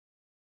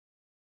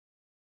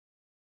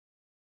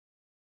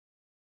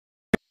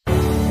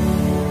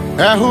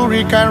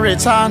Hurry can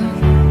return.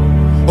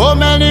 Oh,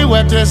 many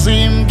wet to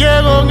seem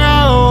gego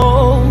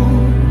now.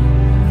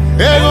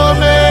 Ego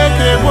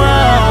make it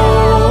well.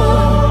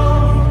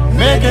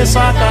 Make it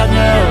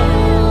sakanya.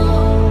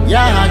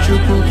 Ya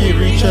chukuki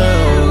richer.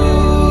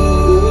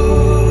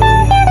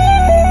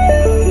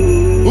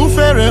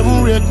 Ufere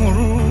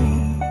unrekuru.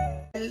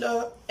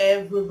 Hello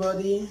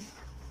everybody.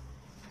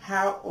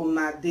 How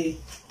una day?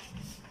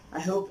 I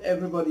hope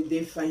everybody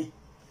dey fine.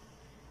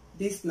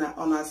 This na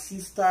on our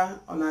sister,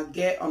 on our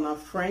girl, on our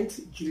friend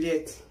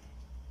Juliet.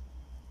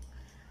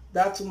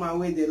 That woman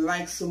way they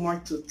like so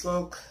much to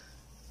talk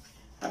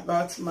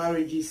about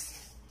marriages.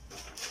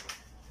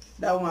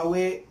 That woman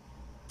way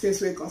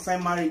things wey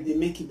concern marriage they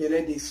make it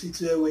better, they sweet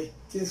way.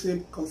 Things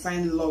wey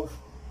concern love.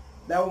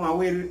 That woman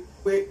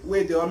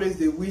where they always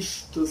they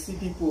wish to see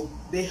people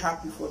they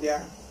happy for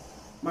their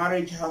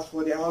marriage house,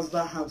 for their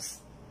husband house.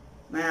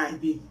 Now I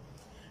be.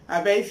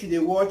 I bet if you dey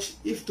watch,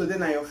 if today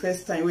na your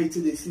first time wait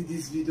till they see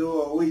this video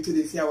or wait till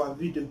they see our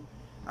video,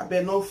 I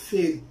bet not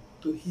fail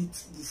to hit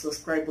the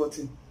subscribe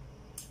button.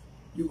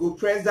 You go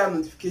press that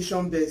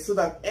notification bell so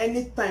that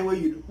anytime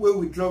when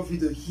we drop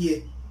video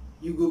here,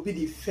 you go be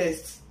the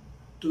first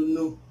to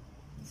know.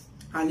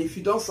 And if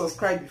you don't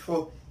subscribe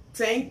before,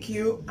 thank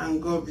you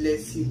and God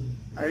bless you.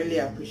 I really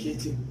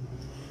appreciate you.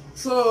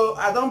 So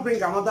I don't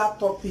bring another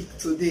topic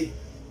today.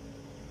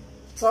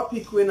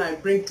 Topic when I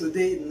bring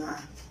today na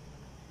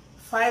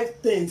 5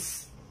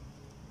 things,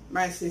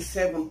 might say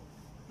 7.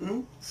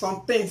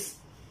 Some things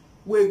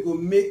wey go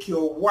make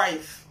your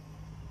wife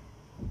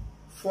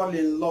fall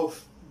in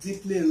love,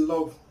 deeply in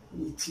love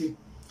with you.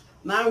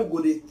 Now we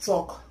go to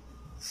talk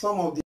some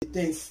of the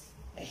things,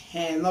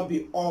 not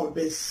be all,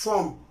 but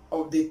some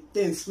of the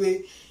things where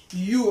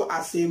you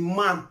as a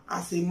man,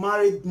 as a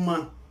married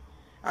man,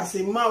 as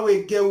a man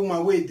wey get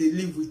woman wey they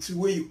live with you,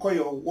 where you call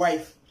your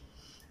wife,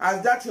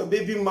 as that your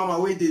baby mama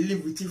where they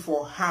live with you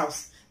for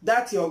house,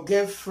 that your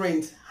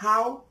girlfriend,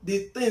 how the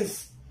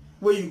things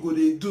where you go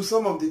they do,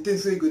 some of the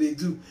things where you go they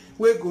do,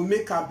 where go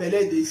make her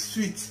belly they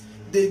sweet,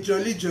 they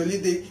jolly,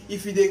 they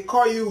if they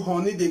call you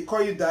honey, they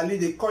call you darling,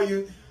 they call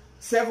you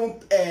 7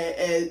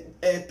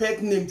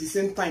 pet name the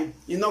same time,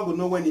 you're not gonna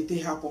know when it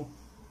happen.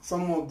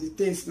 Some of the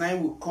things now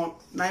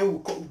will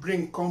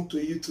bring come to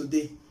you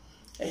today.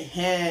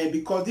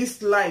 Because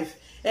this life,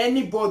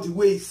 anybody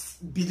will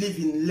believe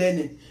in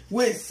learning,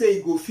 will say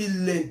you go feel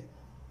learn.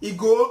 It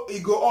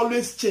go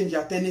always change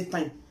at any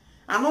time.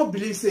 I don't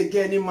believe say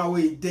get any man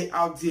way they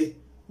out there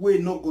we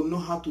not gonna know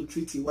how to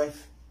treat his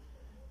wife.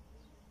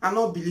 I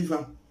don't believe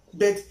him.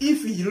 But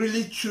if he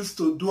really choose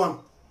to do him,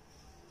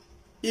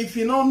 if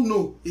you don't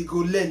know, he go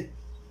learn.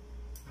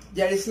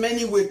 There is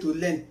many way to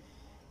learn.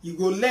 You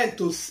go learn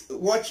to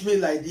watch me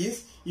like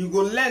this. You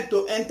go learn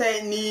to enter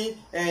any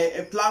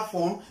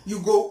platform. You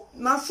go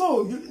now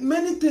so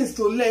many things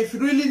to learn. If you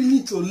really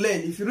need to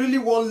learn, if you really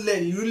want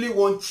learn, you really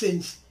want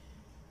change.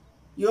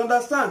 You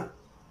understand?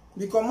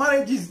 Because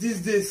marriages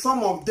these days,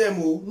 some of them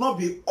will not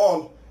be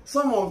all.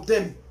 Some of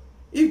them,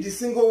 if the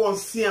single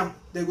ones see them,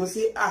 they go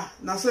say, ah,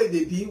 now so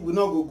they be, we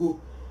not go.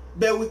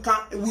 But we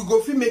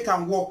go feel make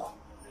them work.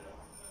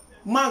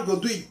 Man go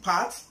do it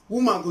part,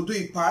 woman go do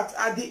it part.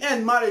 At the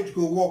end, marriage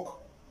go work.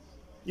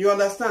 You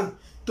understand?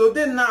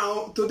 Today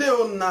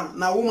on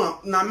now woman,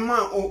 now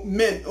man,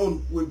 men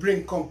on will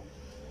bring come.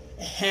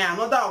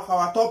 Another of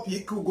our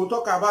topic, we go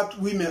talk about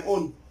women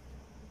own.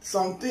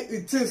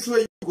 Something things where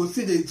you go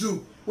see they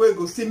do, where you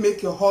go see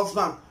make your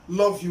husband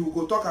love you. We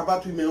go talk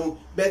about women own.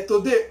 But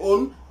today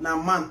on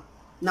now man,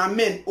 now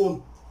men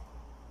own.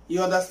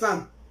 You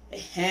understand?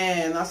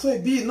 Now so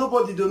it be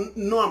nobody don't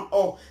know them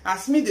all.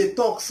 As me they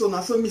talk so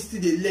now so me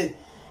still they learn.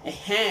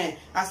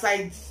 As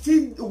I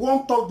still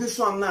won't talk this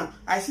one now,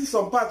 I see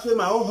some parts where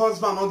my own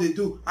husband all they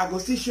do. I go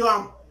see show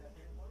him.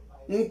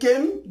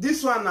 Okay,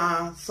 this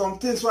one some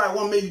things why I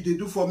want make you they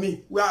do for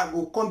me. Where I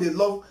go come they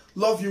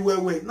love you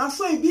well. Now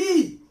so it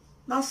be.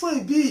 Now so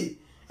it be.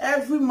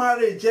 Every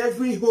marriage,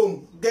 every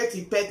home get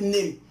a pet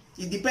name.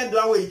 It depends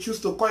on where you choose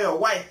to call your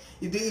wife.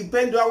 It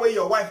depends on where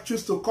your wife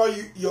choose to call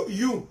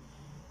you.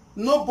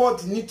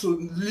 Nobody need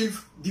to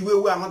live the way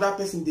where another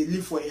person they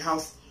live for a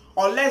house.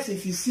 Unless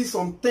if you see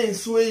some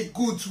things way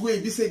good way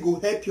this say go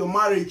help your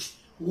marriage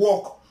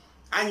work,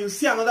 and you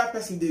see another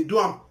person they do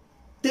them,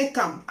 take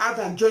them out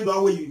and join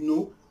the way you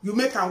know, you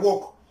make them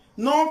work.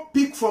 Not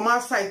pick from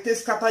outside, take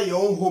scatter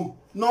your own home.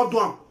 Not do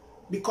them.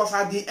 Because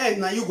at the end,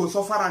 now you go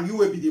suffer and you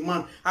will be the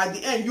man. At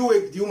the end, you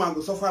will be the woman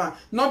go suffer and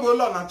not go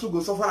alone and two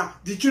go suffer and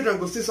the children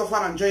go still suffer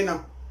and join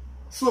them.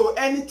 So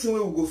anything we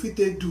will go fit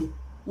do,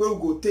 we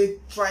will go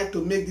try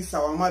to make this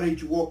our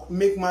marriage work,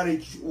 make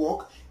marriage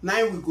work.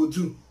 Now we go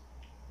do.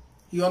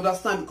 You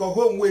understand? Because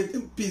home where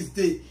peace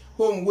day,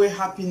 home where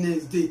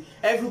happiness day.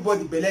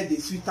 Everybody belly they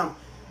sweet them.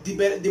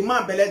 The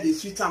man belly they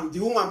sweet them. The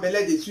woman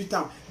belly they sweet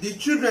them. The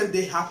children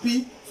they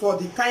happy for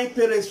the kind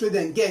parents where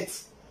they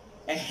get.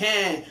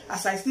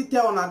 As I still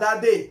tell on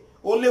that day,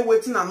 only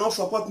waiting and not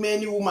support me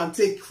any woman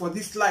take for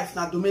this life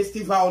now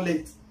domestic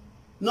violence.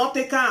 Not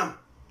take calm.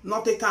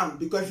 Not take calm.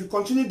 Because if you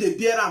continue to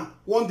bear them,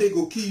 one day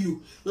go kill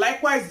you.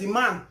 Likewise the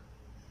man.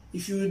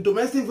 if you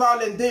domestic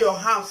violence dey your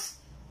house,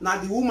 na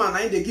the woman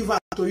na dey give am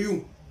to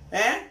you,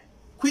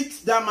 quit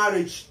that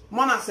marriage,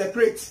 man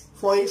separate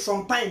for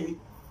some time.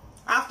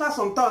 After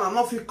some time, I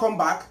not fit come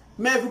back.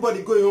 May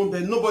everybody go home,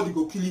 but nobody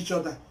go kill each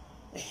other.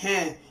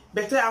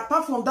 But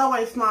apart from that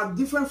one, if not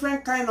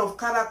different kind of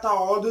character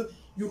or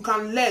you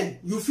can learn,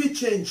 you feel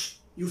change,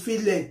 you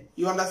feel learn.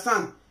 You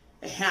understand?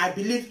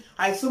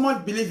 I so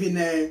much believe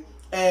in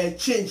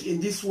change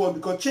in this world,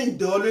 because change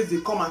they always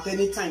they come at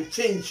any time.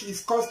 Change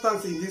is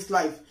constant in this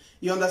life.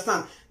 You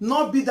understand?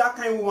 Not be that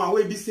kind of woman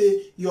where be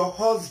say your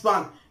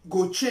husband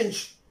go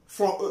change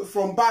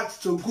from bad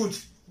to good.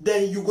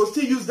 Then you go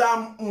still use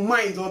that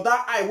mind or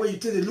that eye where you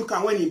take the look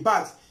and when he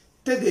bad,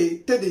 take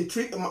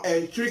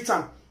the treat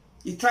him.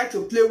 He try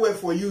to play well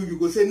for you. You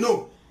go say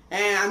no,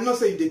 I'm not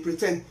saying they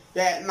pretend.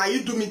 Now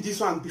you do me this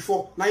one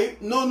before. Now you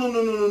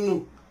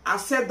no.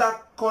 Accept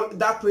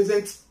that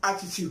present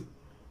attitude.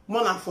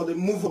 More for the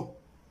move on.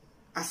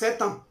 Accept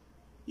them.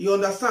 You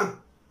understand?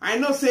 I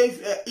know say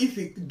if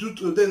you do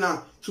today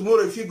now,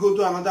 tomorrow if you go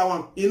to another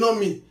one, you know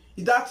me.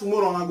 If that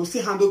tomorrow I go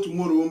still handle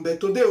tomorrow, but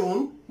today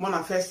on,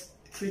 man first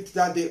treat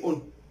that day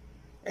on.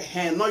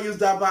 Not use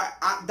that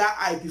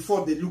eye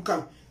before they look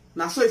am.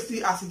 Now so it's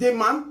still as a day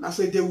man, now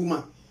so a day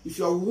woman. If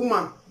your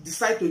woman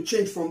decide to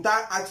change from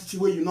that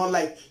attitude where you not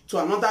like to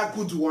another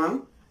good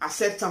one,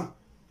 accept them.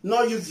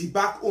 Not use the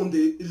back on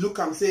the look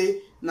and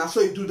say, now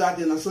so you do that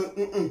then, so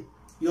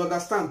you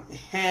understand?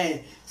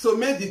 So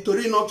make the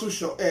story not too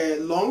short,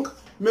 long.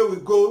 May we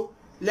go.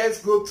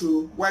 Let's go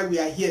to why we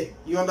are here.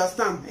 You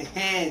understand?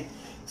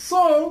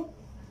 So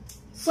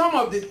some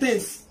of the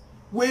things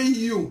where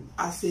you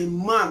as a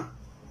man,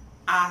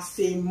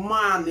 married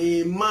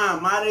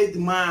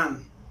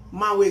man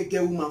will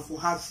get woman for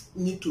house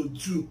need to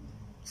do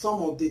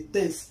some of the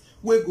things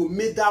where go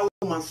make that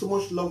woman so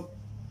much love,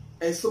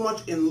 so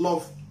much in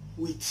love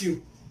with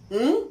you.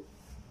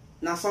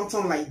 Now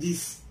something like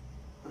this.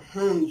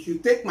 If you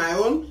take my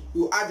own,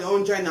 you add your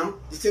own join them,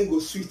 the thing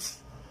goes sweet.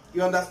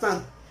 You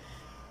understand?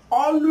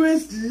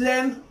 Always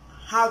learn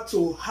how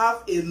to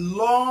have a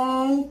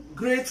long,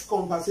 great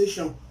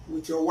conversation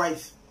with your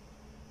wife.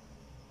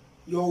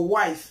 Your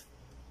wife,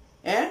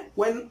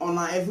 when on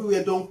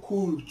everywhere don't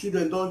cool,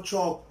 children don't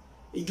chop,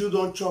 you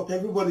don't chop,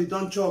 everybody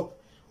don't chop.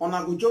 On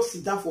go just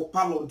sit down for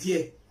parlor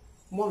there.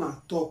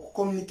 Mona talk.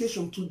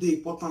 Communication today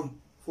important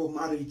for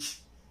marriage.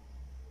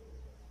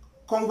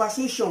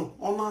 Conversation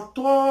on a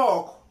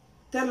talk.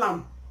 Tell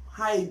them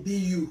how I be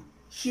you.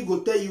 She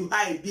go tell you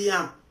how I be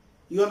am.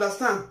 You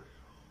understand?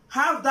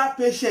 Have that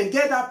patient,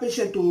 get that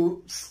patient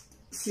to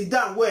sit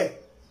down where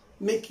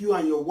make you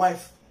and your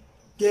wife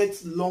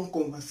get long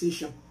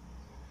conversation.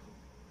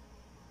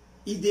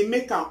 If they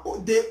make them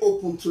they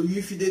open to you,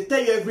 if they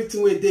tell you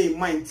everything where they in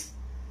mind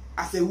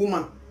as a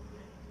woman,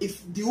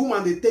 if the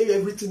woman they tell you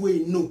everything where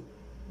you know,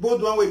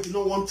 both one way do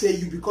not want to tell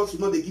you because you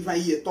know they give her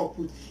a talk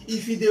with.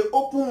 If they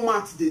open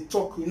mouth they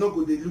talk, you know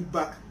go they look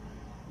back.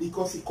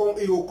 Because he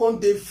will come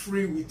dey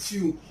free with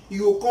you.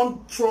 He will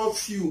come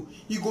trust you.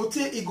 He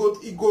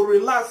go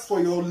relax for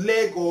your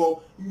leg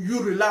or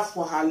you relax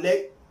for her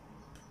leg.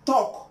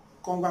 Talk,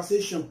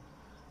 conversation.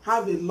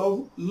 Have a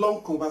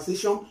long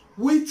conversation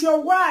with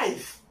your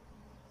wife.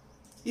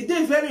 It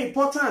is very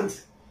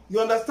important. You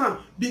understand?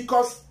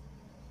 Because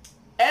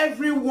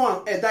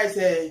everyone,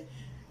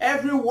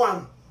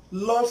 everyone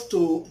loves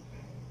to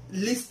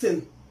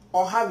listen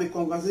or have a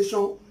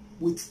conversation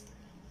with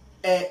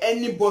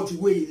anybody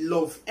where you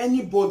love.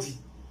 Anybody,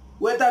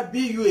 whether be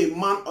you a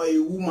man or a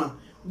woman.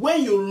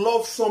 When you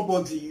love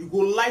somebody, you go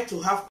like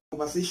to have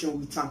conversation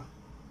with them.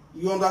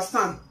 You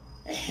understand?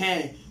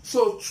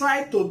 So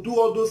try to do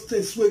all those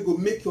things where go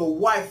make your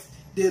wife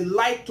they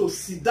like to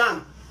sit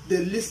down,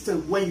 they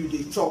listen when you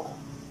they talk.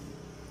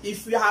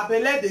 If you have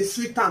belle they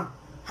sweet them,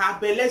 her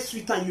belle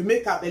sweet and you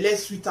make her belle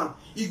sweet them,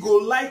 you go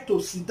like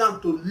to sit down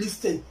to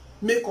listen,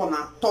 make on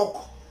a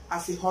talk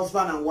as a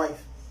husband and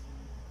wife.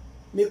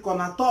 Make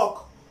on a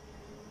talk.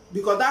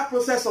 Because that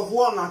process of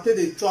one until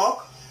they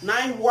talk,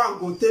 9-1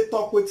 go take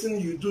talk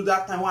waiting you do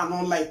that time one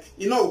not like.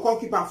 You know, we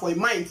can't keep her for your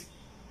mind.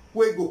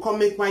 Where go come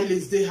make my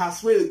list day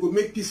house, where go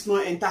make peace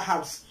not enter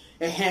house.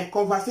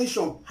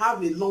 Conversation,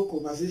 have a long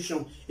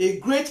conversation, a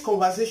great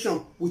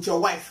conversation with your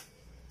wife.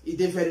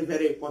 It is very,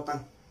 very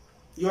important.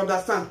 You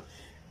understand?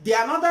 The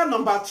another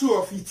number 2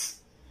 of it.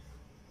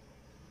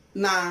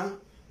 Now,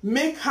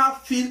 make her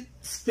feel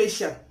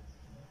special.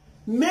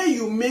 May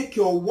you make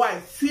your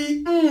wife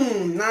feel,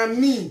 na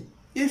me.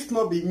 If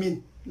not be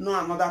me, no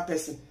another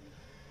person.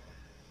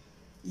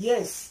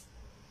 Yes,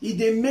 it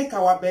dey make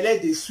our belle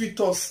dey sweet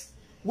us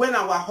when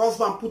our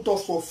husband put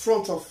us for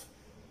front of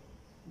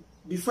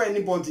before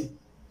anybody.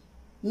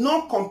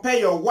 Not compare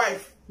your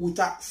wife with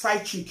a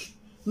side chick.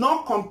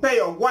 Not compare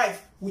your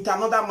wife with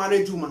another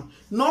married woman.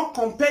 Not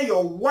compare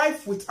your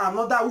wife with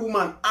another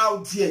woman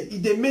out there.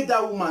 If they make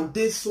that woman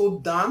dey so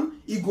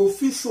down, it go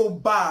feel so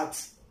bad.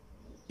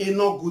 It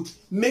not good.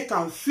 Make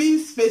am feel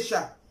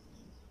special.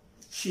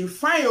 She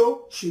fine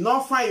yo, she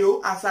not fine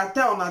yo. As I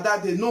tell her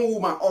that day, no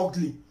woman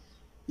ugly.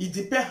 It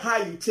depends how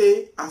you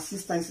take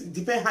assistance. It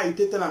depends how you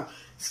take tell her.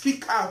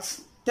 Speak out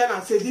tell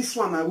am say this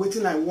one na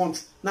wetin I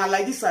want, na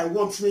like this I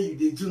want make you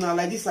dey do, na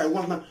like this I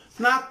want.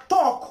 Na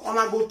talk,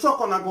 una go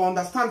talk, una go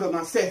understand on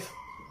herself.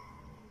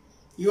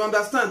 You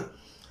understand?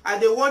 I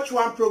dey watch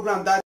one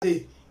program that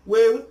day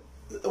where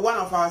one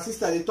of our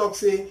sisters dey talk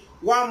say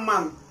one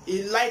man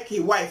he like a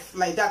wife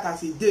like that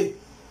as he dey,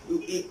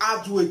 he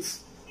add weight,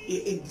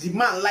 the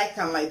man like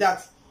am like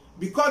that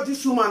because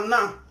this woman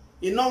now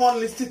he no wan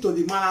lis ten to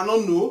the man. I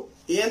no know,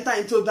 he enter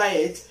into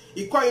diet,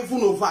 he come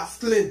even over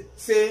slim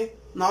say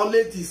na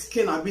only the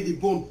skin and be the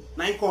bone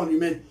na him come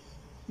remain.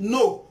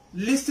 No,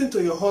 lis ten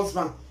to your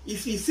husband.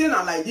 If he say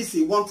na like this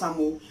he want am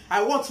o,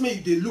 I want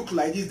make you dey look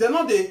like this. They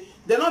no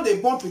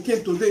dey born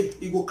pikin today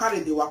he go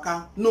carry the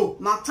waka. No,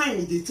 na time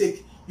e dey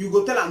take. You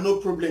go tell am no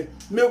problem,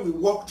 make we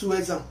work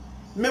towards am,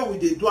 make we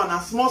dey do am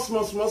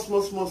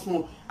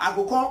small. I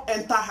go come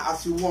enter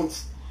as you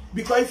want.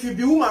 Because if you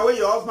be woman wey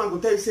your husband go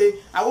tell you say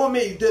I want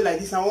make you dey like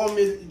this, I want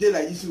make you dey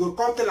like this, you go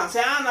come tell am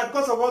say na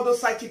because of all those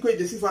side chick wey you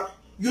dey see for,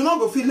 you no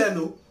go fit learn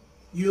o.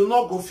 You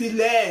no go fit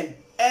learn.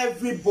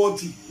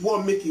 Everybody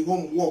want make your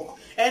home work.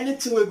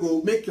 Anything wey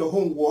go make your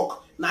home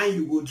work, now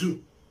you go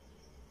do.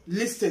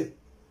 Listen.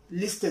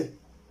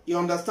 You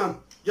understand?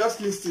 Just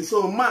listen.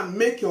 So man,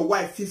 make your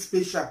wife feel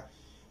special.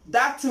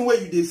 That thing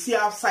where you dey see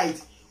outside,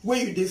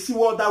 where you dey see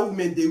what other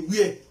women they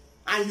wear,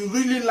 and you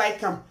really like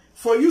them,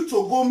 for you to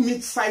go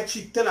meet side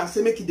chick, tell her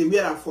say make it they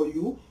wear them for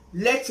you.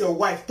 Let your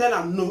wife tell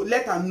her no.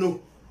 Let her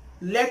know.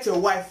 Let your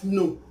wife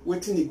know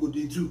what thing he go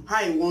dey do,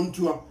 how he want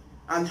do them,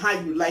 and how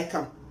you like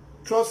them.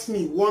 Trust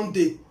me, one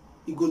day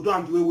you go do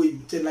am the way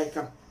you tell like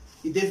them.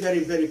 It is very,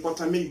 very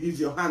important. Make you use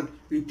your hand,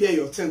 repair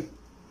your thing.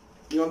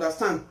 You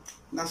understand?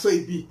 That's so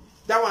it be.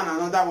 That one,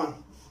 another one.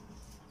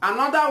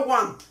 Another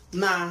one,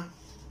 now,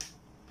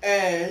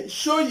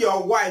 show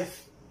your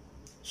wife,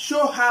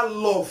 show her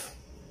love.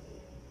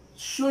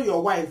 Show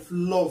your wife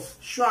love.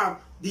 Show her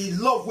the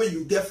love where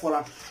you get for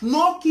her.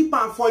 No keep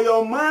her for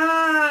your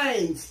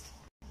mind.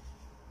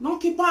 No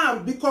keep her,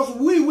 because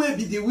we will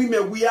be the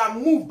women. We are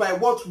moved by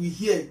what we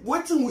hear.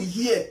 What we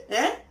hear,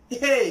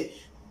 Hey,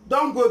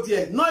 don't go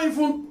there. Not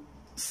even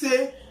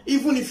say,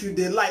 even if you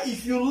dey lie.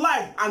 If you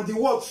lie and the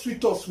word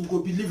sweet us, we go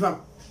believe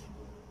them.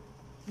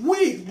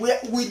 We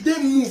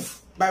dey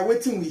move by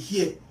what we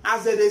hear.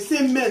 As they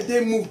say, men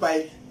they move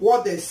by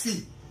what they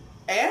see.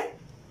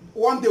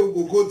 One day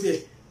we go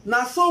there.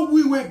 Now so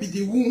we will be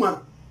the women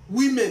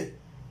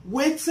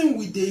waiting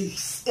with the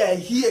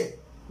hear.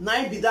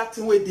 Now be that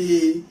thing where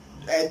they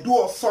do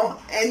us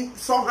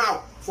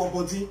somehow for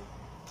body.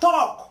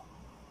 Talk.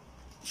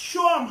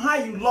 Show them how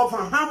you love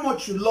them, how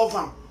much you love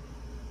them.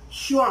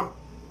 Show them.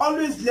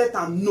 Always let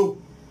them know.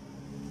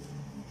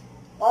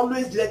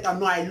 Always let her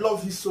know I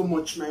love you so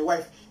much, my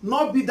wife.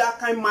 Not be that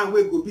kind of man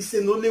where go be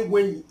saying only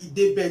when he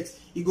dey bed,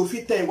 he go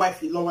fit tell your wife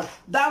he love her.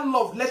 That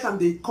love, let them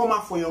they come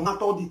out for your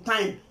mouth all the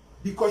time,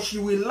 because she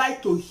will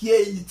like to hear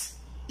it.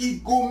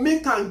 It go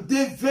make am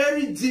dey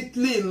very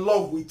deeply in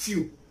love with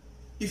you.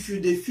 If you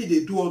dey feel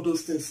they do all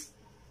those things.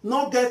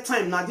 Not get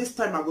time. Now this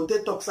time I go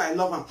take talk say I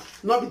love him.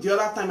 Not be the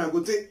other time I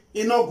go take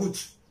e no good.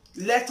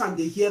 Let them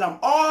they hear them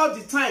all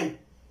the time.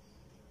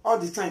 All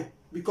the time.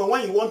 Because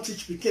when you want to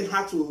teach pikin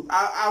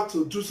how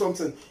to do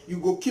something, you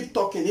go keep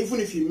talking. Even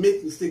if you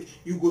make mistake,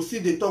 you go see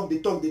they talk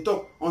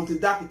until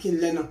that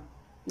pikin learn.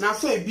 Now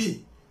so it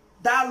be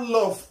that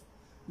love,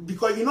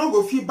 because you no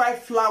go fit buy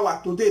flower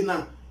today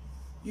now.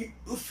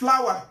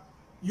 Flower,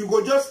 you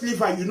go just leave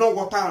her, you no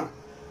water am.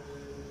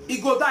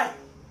 It go die.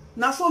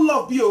 Now so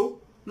love be oh.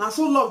 Now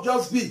so love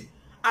just be.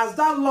 As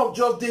that love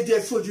just dey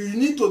there, so you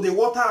need to the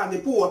water and they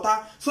put water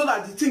so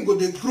that the thing go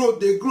they grow.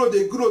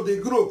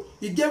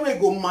 It get where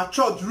go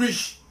matured,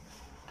 reach.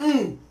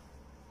 You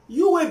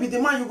will be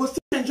the man, you go still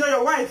enjoy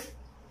your wife.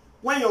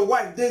 When your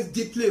wife is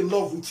deeply in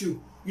love with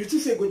you, you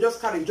think say go just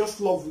carry just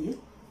love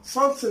you.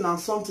 Something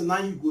now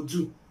you go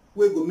do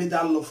where go make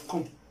that love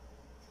come.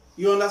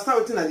 You understand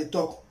what thing that they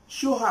talk?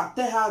 Show her,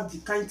 tell her the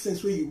kind of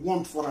things where you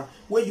want for her,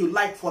 where you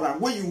like for her,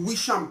 where you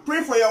wish her.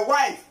 Pray for your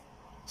wife.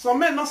 Some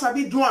men not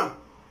sabi do am.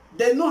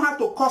 They know how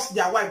to curse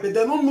their wife, but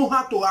they don't know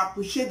how to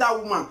appreciate that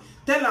woman.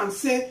 Tell and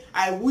say,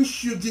 I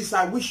wish you this,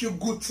 I wish you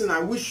good thing, I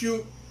wish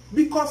you...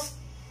 Because,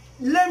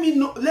 may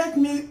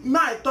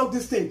I talk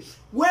this thing.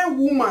 When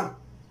woman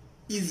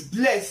is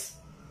blessed,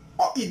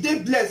 or if they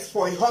blessed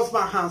for a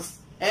husband hands,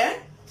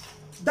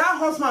 that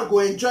husband go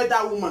enjoy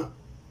that woman.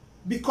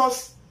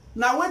 Because,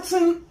 now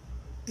waiting,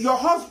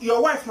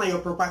 your wife na your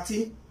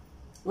property,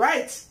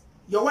 right?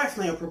 Your wife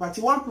na your property.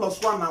 1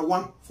 + 1 na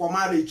 1 for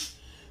marriage.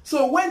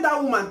 So when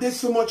that woman dey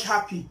so much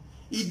happy,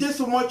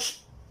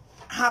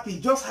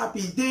 just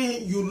happy,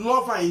 you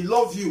love her, he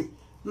love you.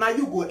 Now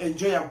you go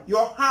enjoy her.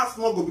 Your house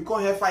not go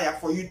become hellfire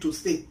for you to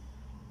stay.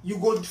 You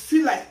go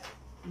feel like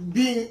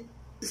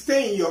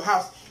stay in your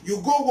house.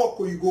 You go work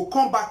or you go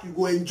come back, you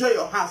go enjoy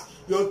your house.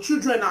 Your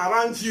children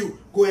around you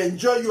go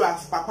enjoy you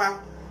as papa.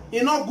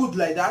 It's not good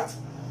like that.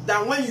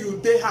 Than when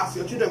you dey house,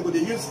 your children go they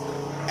use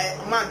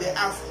man they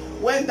ask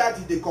when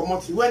daddy they come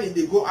out, when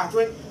they go out,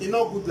 when it's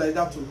not good like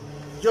that too.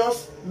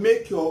 Just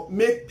make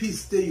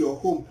peace stay your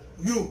home.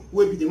 You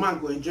will be the man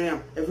go enjoy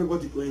them.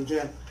 Everybody go enjoy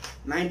them.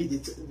 Nine be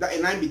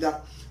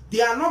that. The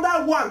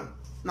another one,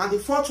 now the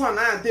fourth one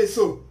I dey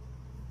so.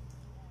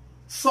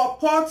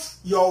 Support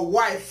your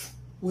wife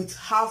with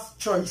house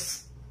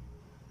choice.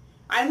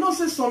 I know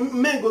say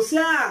some men go say,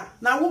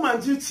 na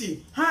woman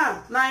duty,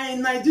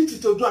 na duty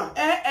to do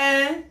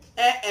am.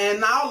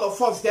 Now all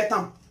of us get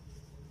them.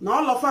 Now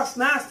all of us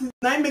now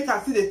make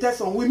us see the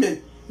test on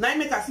women. Now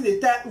make us see the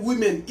test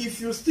women. If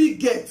you still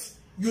get,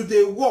 you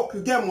dey work,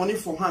 you get money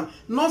for hand.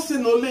 Not say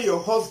only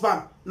your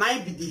husband,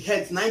 now be the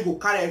head, now you go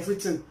carry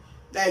everything.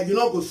 You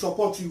not go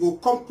support, you go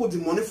come put the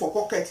money for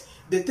pocket.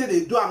 They tell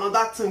they do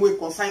another thing where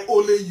concern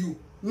only you.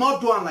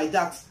 Not doing like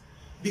that.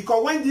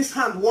 Because when this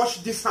hand wash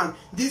this hand,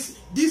 this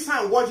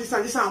hand wash this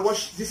hand, this hand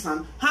wash this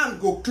hand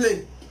go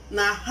clean.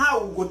 Now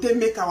how we go take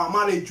make our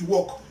marriage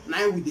work?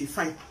 Now we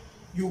define.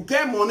 You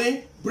get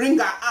money, bring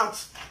her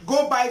out,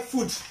 go buy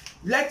food.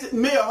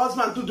 May your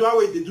husband do the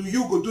way they do,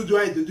 you go do the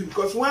way they do.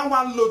 Because when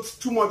one loads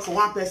too much for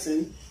one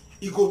person,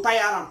 it go tire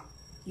them.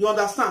 You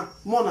understand?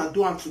 More na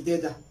do them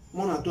together.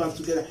 More na do them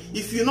together.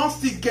 If you not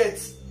still get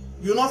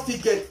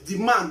the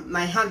man na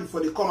hand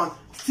for the command,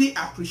 still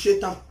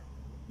appreciate them.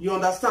 You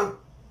understand?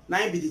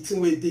 Now be the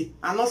thing where they.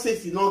 I'm not say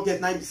if you not get,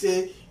 now be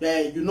say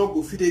you not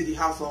go feed the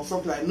house or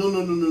something like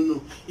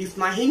no. If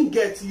na him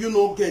get, you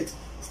not get,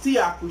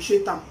 still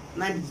appreciate them.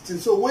 Now be the thing.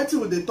 So wait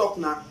till they talk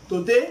now.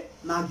 Today,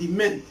 now the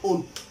men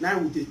own. Now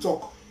will they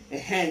talk.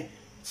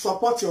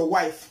 Support your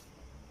wife.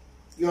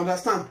 You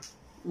understand?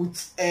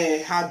 With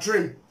her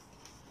dream.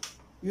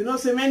 You know,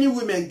 say many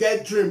women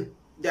get dream.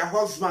 Their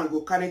husband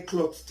go carry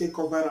clothes, take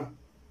cover them.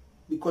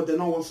 Because they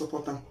don't want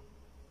support them.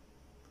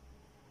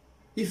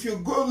 If you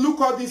go look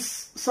at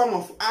this, some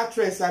of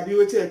actress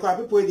ability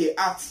people they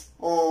act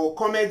or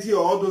comedy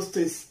or all those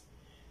things.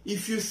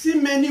 If you see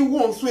many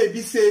ones where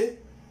be say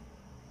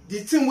the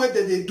thing where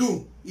they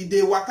do, if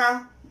they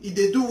waka, if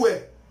they do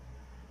well,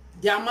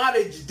 their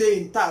marriage they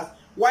intact.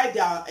 Why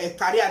their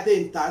career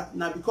they intact?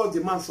 Now because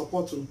the man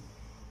support them.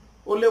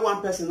 Only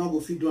one person not go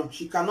feed them.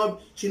 She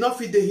not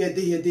feed they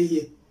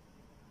here.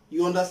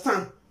 You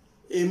understand?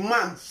 A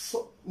man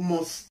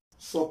must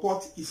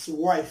support his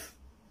wife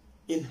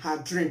in her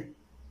dream.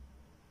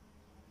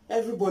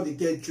 Everybody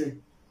get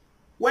dream.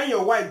 When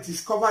your wife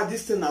discover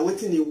this thing and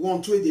waiting he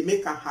want, where they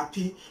make her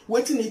happy,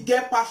 waiting he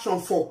get passion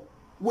for,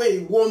 where he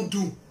won't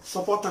do,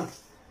 support them.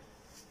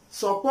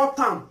 Support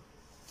them.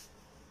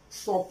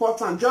 Support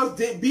them. Just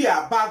be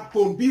a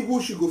backbone. Be who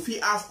she go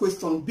fit ask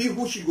questions. Be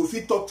who she go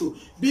fit talk to.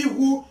 Be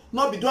who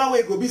not be the one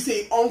way go be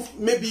say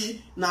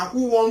maybe now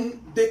who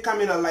won the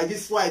camera like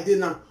this why they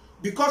now.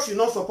 Because you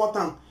not support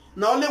them.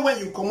 Now only when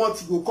you come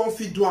out you go come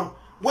fit do one.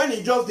 When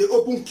he just the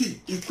open key,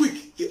 he quick,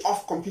 he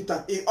off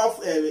computer, he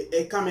off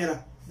a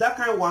camera. That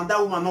kind of one, that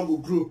woman not go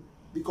grow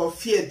because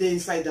fear they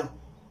inside them.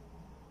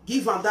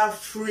 Give her that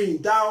free,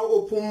 that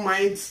open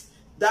mind,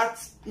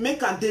 that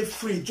make her day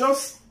free.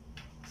 Just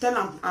tell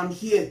them I'm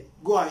here,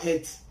 go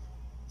ahead.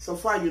 So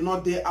far you're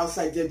not there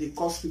outside there, they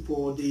cause people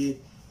or they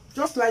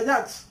just like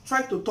that.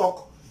 Try to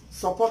talk,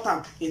 support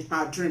her in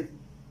her dream.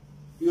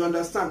 You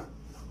understand?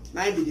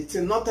 Now be the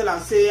thing. Not tell her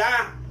say,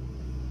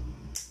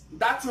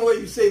 that's the way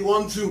you say you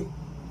want to.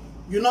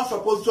 You're not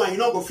supposed to and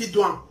you're not going to feed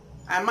one.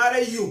 I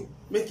marry you,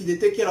 make you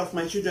take care of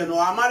my children, or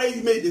I marry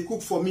you, make they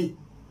cook for me.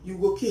 You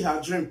go kill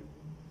her dream.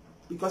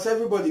 Because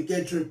everybody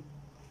get dream.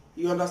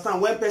 You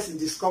understand? When person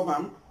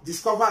discover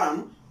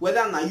them,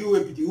 whether now you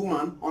will be the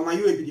woman or now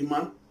you will be the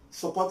man,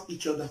 support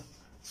each other.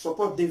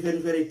 Support they very,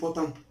 very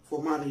important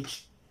for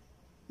marriage.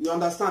 You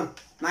understand?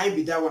 Now it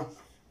be that one.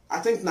 I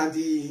think now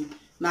the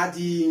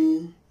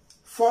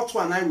fourth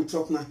one I will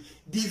talk now.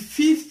 The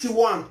fifth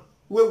one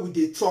where would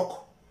they talk?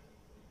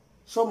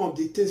 Some of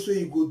the things where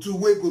you go do,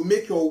 where you go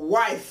make your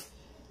wife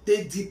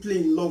they deeply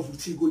in love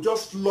with you. Go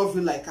just love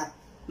you like her,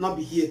 not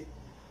be here.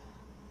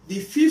 The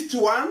fifth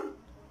one,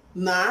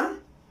 now,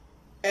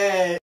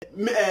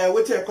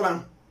 what do you call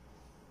them?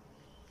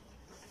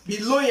 Be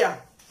loyal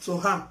to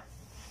her.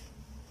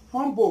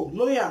 Humble,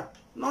 loyal.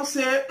 Not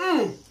say,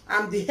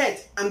 I'm the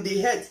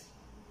head.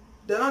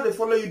 They're not they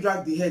follow you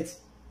drag the head.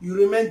 You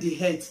remain the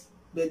head,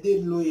 but they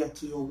loyal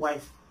to your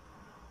wife.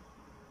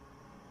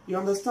 You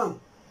understand?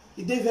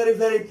 It is very,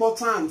 very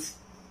important.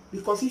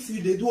 Because if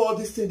you they do all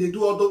these things, they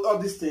do all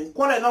these things,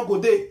 quarrel not go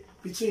there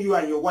between you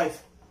and your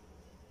wife.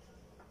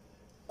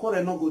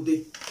 Quarrel not go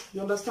there.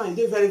 You understand?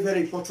 It is very,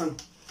 very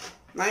important.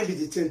 Now be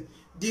the thing.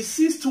 The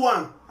sixth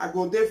one, I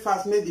go there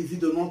fast, make the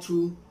video not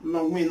too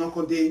long, way not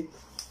go there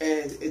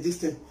this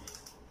thing.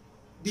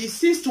 The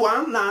sixth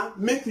one now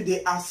make you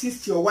they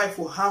assist your wife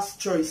for house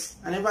choice.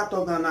 I never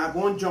thought that I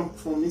won't jump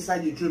from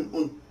inside the dream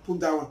on. Put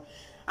that one.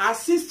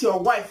 Assist your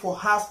wife for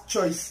house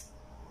choice.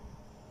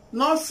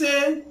 Not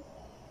say,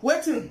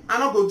 waiting, I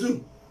not go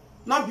do.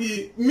 Not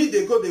be me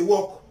they go they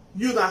work.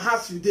 You the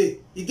house you dey.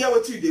 You get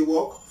what you they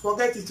work.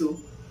 Forget it too.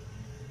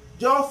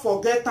 Just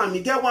forget time.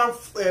 You get one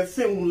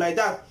film like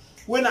that.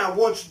 When I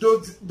watch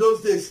those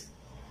days,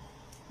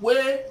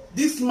 where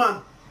this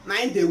man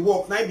now they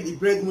work, now be the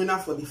breadwinner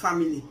for the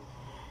family.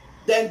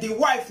 Then the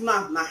wife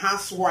now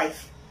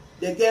housewife.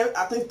 They get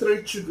I think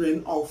 3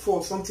 children or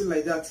 4, something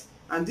like that.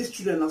 and these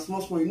children are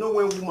small. You know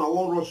when woman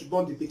won't rush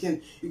born the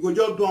pikin, you go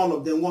just do all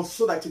of them once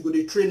so that you go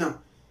dey train them.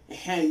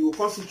 You will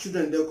come see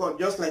children, they'll go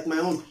just like my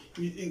own.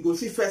 You go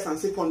see first and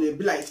second, they'll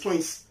be like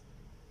twins.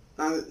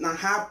 Now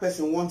how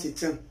person wants it.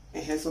 Some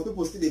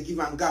people still they give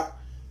and gap.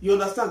 You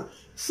understand?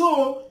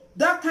 So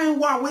that kind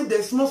one when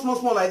they're small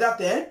like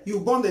that, you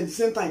born them at the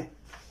same time.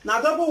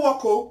 Now double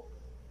work,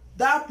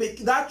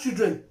 that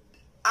children,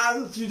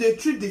 as you they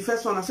treat the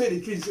first one, I say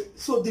they treat.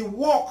 So the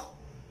work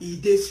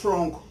is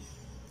strong.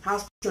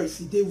 Has choice,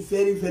 they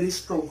very, very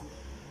strong.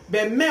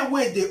 But men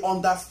where they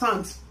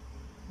understand,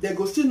 they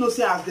go still know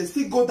say as they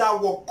still go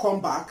that work,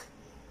 come back,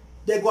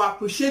 they go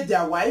appreciate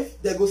their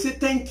wife, they go say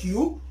thank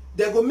you,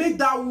 they go make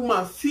that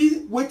woman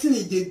feel waiting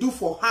if they do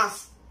for her.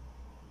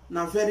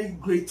 Now very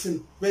great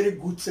thing, very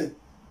good thing.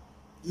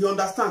 You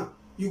understand?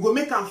 You go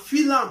make them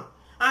feel them,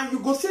 and you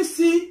go say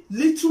see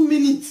little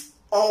minutes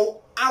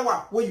or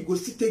hour where you go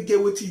still take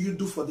get what you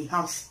do for the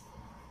house.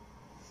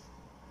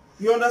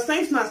 You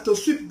understand? If not to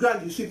sweep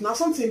ground, you sweep. Now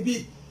something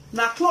be.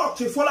 Now clock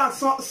to follow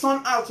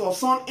sun out or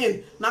sun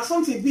in. Now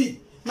something be.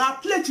 Now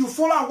plate you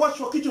follow and watch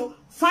your kitchen.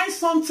 Find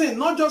something.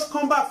 Not just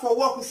come back for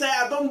work. You say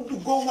I don't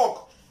go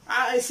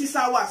work. 6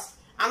 hours.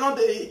 And not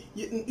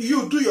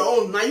you do your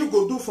own. Now you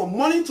go do from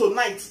morning to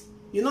night.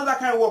 You know that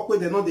kind of work where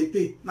they know they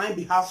pay. Now it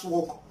be house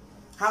work,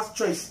 house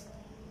choice.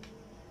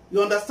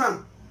 You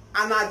understand?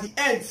 And at the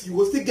end, you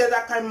will still get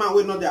that kind of man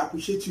where not they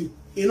appreciate you.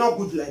 It's not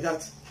good like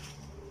that.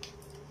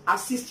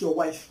 Assist your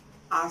wife.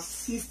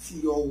 Assist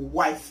your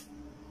wife.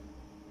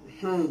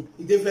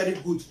 It's very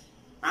good.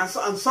 And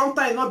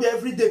sometimes not be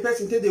every day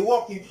person take they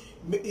work.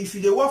 If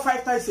you they work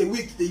 5 times a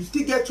week, you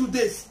still get 2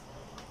 days.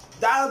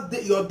 That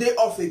day, your day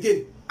off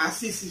again.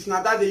 Assist. If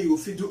not that day, you will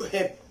feel do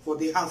help for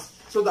the house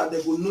so that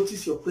they will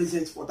notice your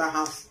presence for that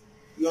house.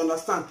 You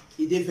understand?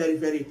 It is very,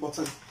 very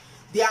important.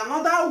 The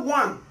another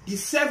one, the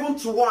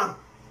 7th one,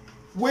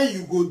 where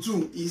you go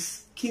do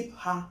is keep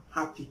her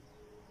happy.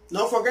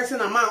 Not forgetting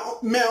a man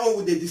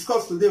we they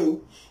discuss today.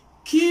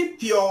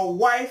 Keep your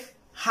wife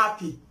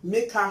happy.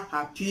 Make her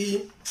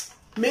happy.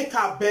 Make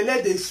her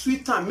belly the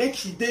sweet and make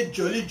she dey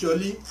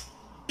jolly.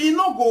 He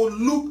no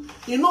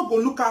go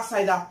look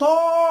outside at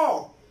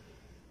all.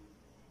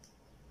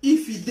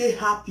 If he dey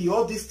happy,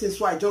 all these things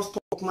why I just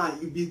talk now,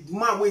 you be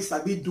man wey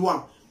sabi do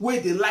am,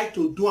 where they like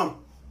to do am.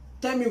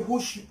 Tell me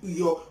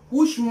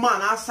which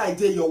man outside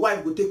there your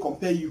wife go take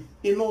compare you.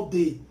 In no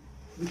day.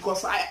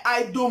 Because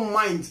I don't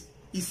mind.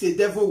 It's a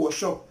devil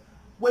workshop.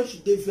 When she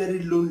dey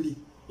very lonely,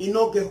 he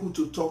no get who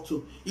to talk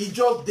to. He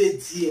just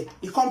dead here.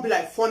 He can't be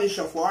like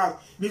furniture for her.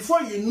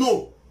 Before you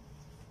know,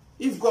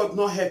 if God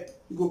no help,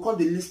 you go come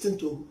dey listen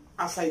to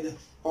outside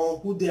or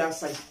who they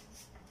outside.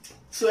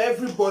 So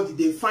everybody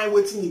they find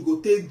wetin you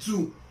go take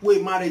do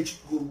where marriage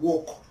go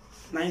work.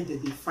 Now they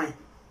find.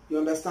 You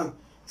understand?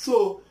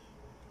 So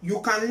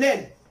you can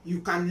learn.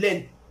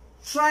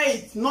 Try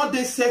it. Not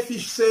dey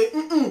selfish. Say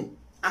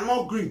I'm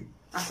not green.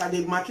 As I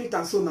dey matric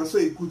and so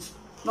it good.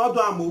 Not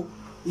do am.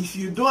 If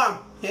you do am,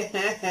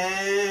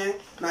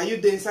 now you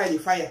dey inside the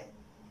fire.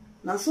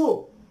 Now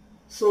so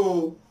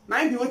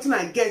now be wetin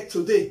I get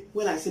today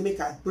when I say make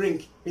I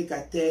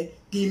tell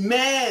the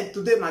men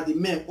today. Now the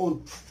men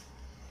own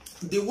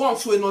the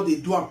ones who know they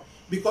do am,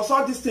 because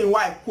all this thing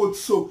why I quote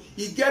so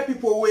you get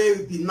people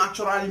where be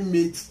naturally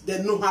made,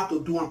 they know how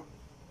to do them.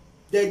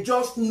 They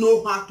just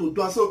know how to do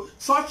them. So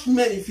such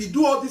men, if you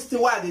do all this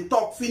thing while they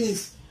talk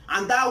finish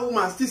and that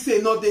woman still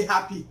say no they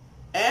happy,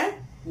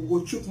 we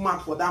go chook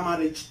mouth for that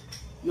marriage.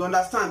 You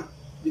understand?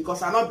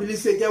 Because I not believe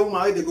say get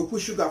woman where they go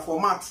put sugar for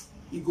mouth,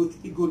 you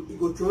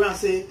go throw and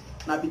say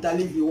na bitter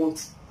leaf you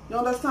want. You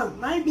understand?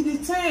 Now it be the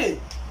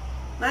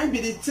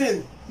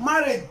thing.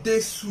 Marriage dey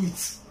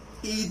sweet.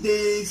 It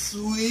is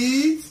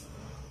sweet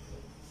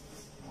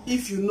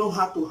if you know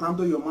how to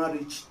handle your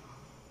marriage.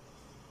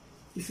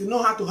 If you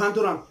know how to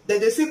handle them, then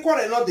they say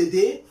quarrel not the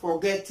day,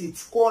 forget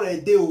it. Quarrel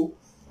day,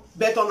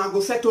 but on a go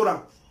settle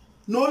them.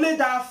 No let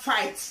that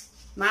fight.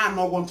 Now I'm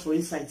not going to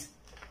inside.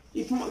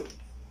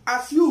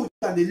 As you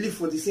that they live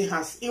for the same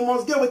house, you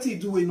must get what you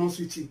do with not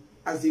with you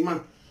as the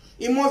man.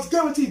 You must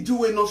get what you do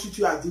with not with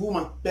you as the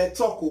woman. But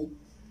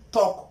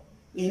talk.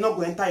 You not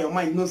go enter your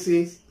mind, no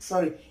say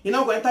sorry. You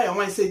not go enter your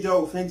mind, say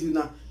Joe offend you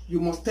now. You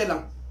must tell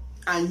them.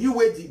 And you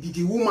wait be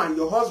the woman,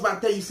 your husband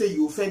tell you say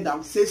you offend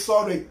them, say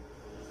sorry.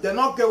 They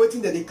not get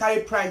waiting that they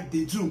carry pride,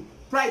 they do.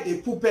 Pride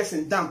they put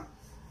person down.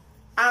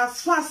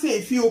 As far as say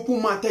if you open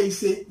mouth tell you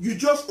say you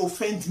just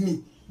offend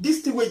me.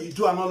 This thing where you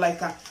do I not like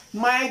her.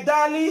 My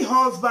darling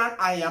husband,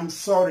 I am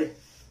sorry.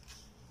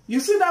 You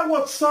see that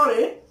word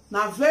sorry?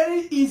 Now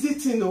very easy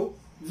thing, no?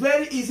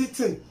 Very easy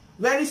thing.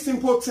 Very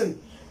simple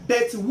thing.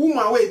 But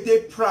woman where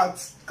they proud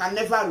can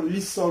never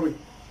release sorry.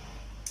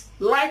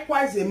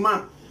 Likewise a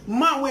man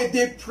where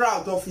they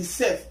proud of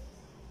himself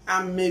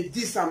and made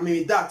this and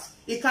made that,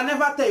 he can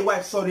never tell his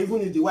wife sorry,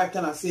 even if the wife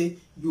cannot say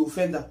you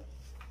offend her.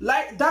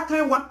 Like that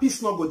kind of one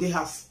peace not go dey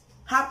has,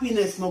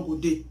 happiness not go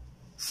dey.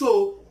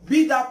 So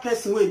be that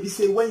person where be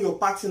say when your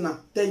partner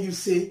tell you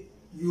say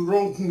you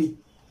wrong me,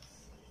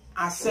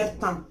 accept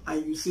them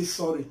and you say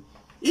sorry.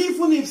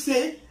 Even if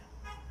say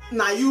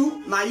Now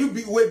you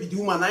be way be the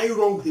woman, now you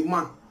wrong the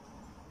man.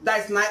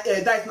 That's not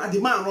the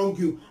man wrong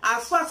you.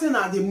 As far as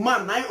now the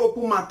man, now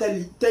open mouth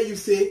tell you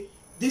say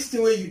this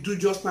thing where you do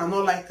just now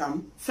not like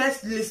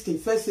first listen,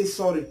 first say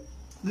sorry.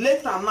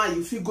 Later now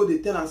you feel go the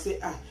tell and say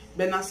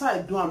but now I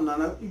do am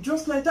now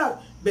just like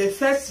that. But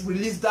first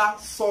release that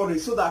sorry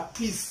so that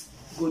peace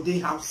go dey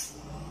house,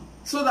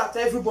 so that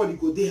everybody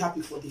go dey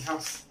happy for the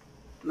house.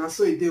 Now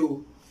so it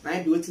do. Now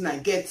I be waiting I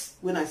get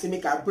when I say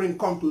make I bring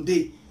come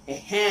today.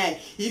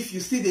 If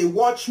you see they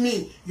watch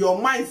me, your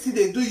mind see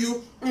they do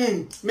you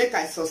make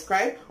I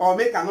subscribe or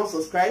make I not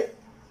subscribe.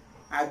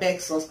 I beg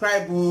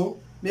subscribe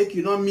make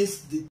you not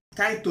miss the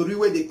kind tori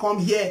where they come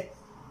here.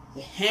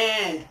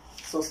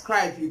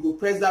 Subscribe, you go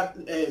press that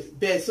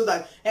bell so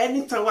that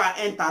anytime I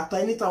enter,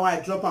 anytime I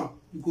drop them,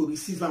 you go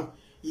receive them.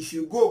 If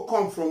you go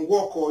come from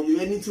work or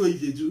you anything you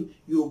they do,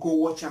 you go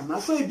watch them.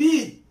 That's so it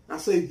be.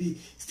 That's so it be.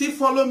 Still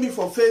follow me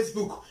for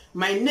Facebook.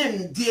 My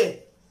name there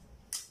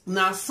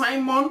now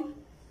Simon.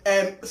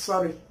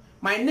 Sorry,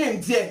 my name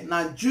there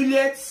now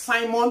Juliet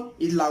Simon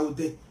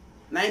Ilaude.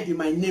 Now be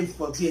my name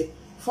for there.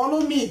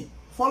 Follow me,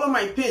 follow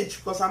my page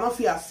because I don't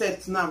feel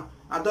accept now.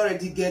 I don't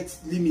already get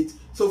limit.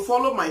 So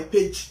follow my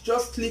page.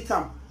 Just click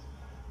them.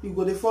 You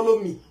go to follow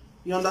me.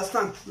 You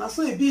understand? Now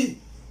so it be.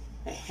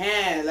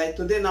 Like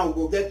today now we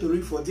go get to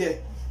read for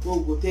there.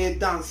 Go take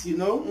dance, you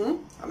know.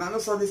 And I know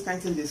some this kind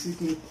of thing they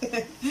suit me.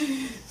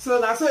 So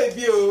now so it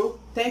be.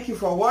 Thank you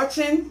for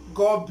watching.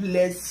 God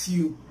bless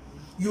you.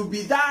 You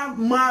be that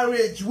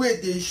marriage where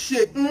they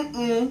shake.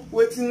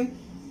 Waiting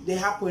they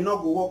happen,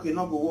 not go work,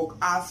 not go work.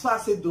 As far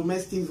as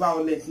domestic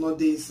violence not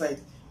dey inside,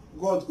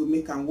 God will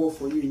make and work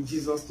for you in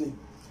Jesus' name.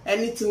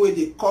 Anything where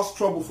they cause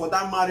trouble for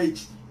that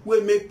marriage,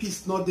 where make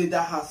peace not dey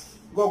that house,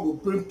 God will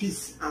bring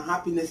peace and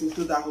happiness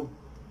into that home.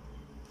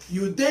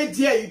 You dey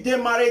there, you dey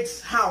married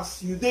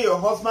house, you dey your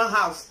husband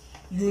house,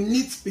 you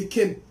need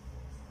speaking.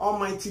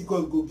 Almighty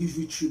God go give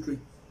you children.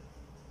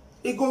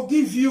 It go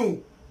give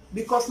you.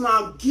 Because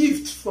now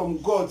gift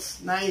from God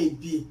now it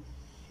be.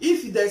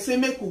 If they say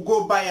make we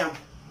go buy them,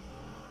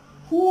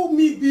 who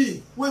me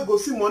be we go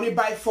see money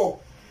buy for?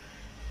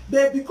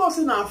 But because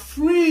it's now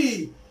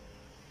free,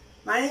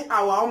 now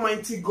our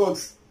Almighty God,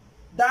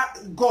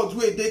 that God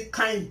where they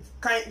kind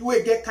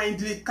we get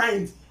kindly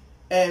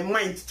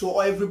mind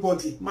to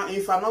everybody.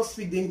 If I not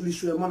speak the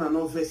English, we man and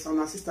not verse and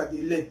our sister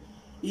they learn.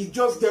 He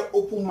just get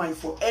open mind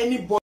for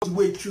anybody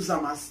where choose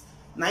them as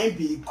now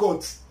be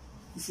God.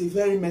 It's a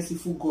very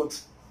merciful God.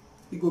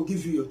 He go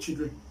give you your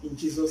children in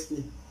Jesus'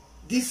 name.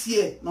 This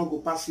year not go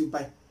pass you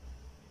by.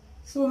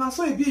 So now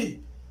so it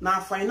be. Now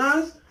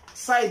finance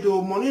side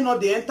money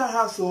not the enter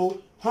house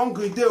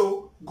hungry day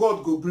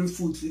God go bring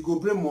food. He go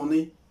bring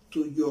money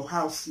to your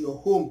house, your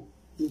home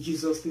in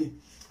Jesus' name.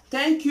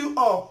 Thank you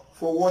all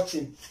for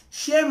watching.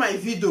 Share my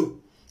video.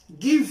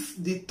 Give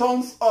the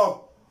thumbs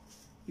up.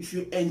 If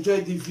you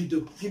enjoyed the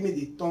video, give me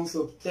the thumbs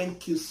up.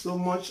 Thank you so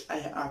much. I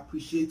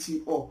appreciate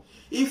you all.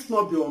 If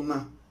not be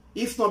honor.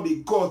 If not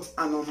be God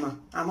and honor,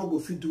 I'm not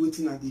going to do it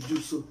and they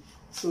do so.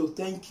 So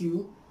thank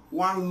you.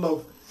 One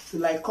love.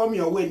 Till I come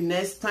your way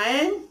next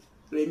time,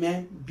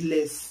 remain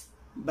blessed.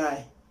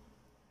 Bye.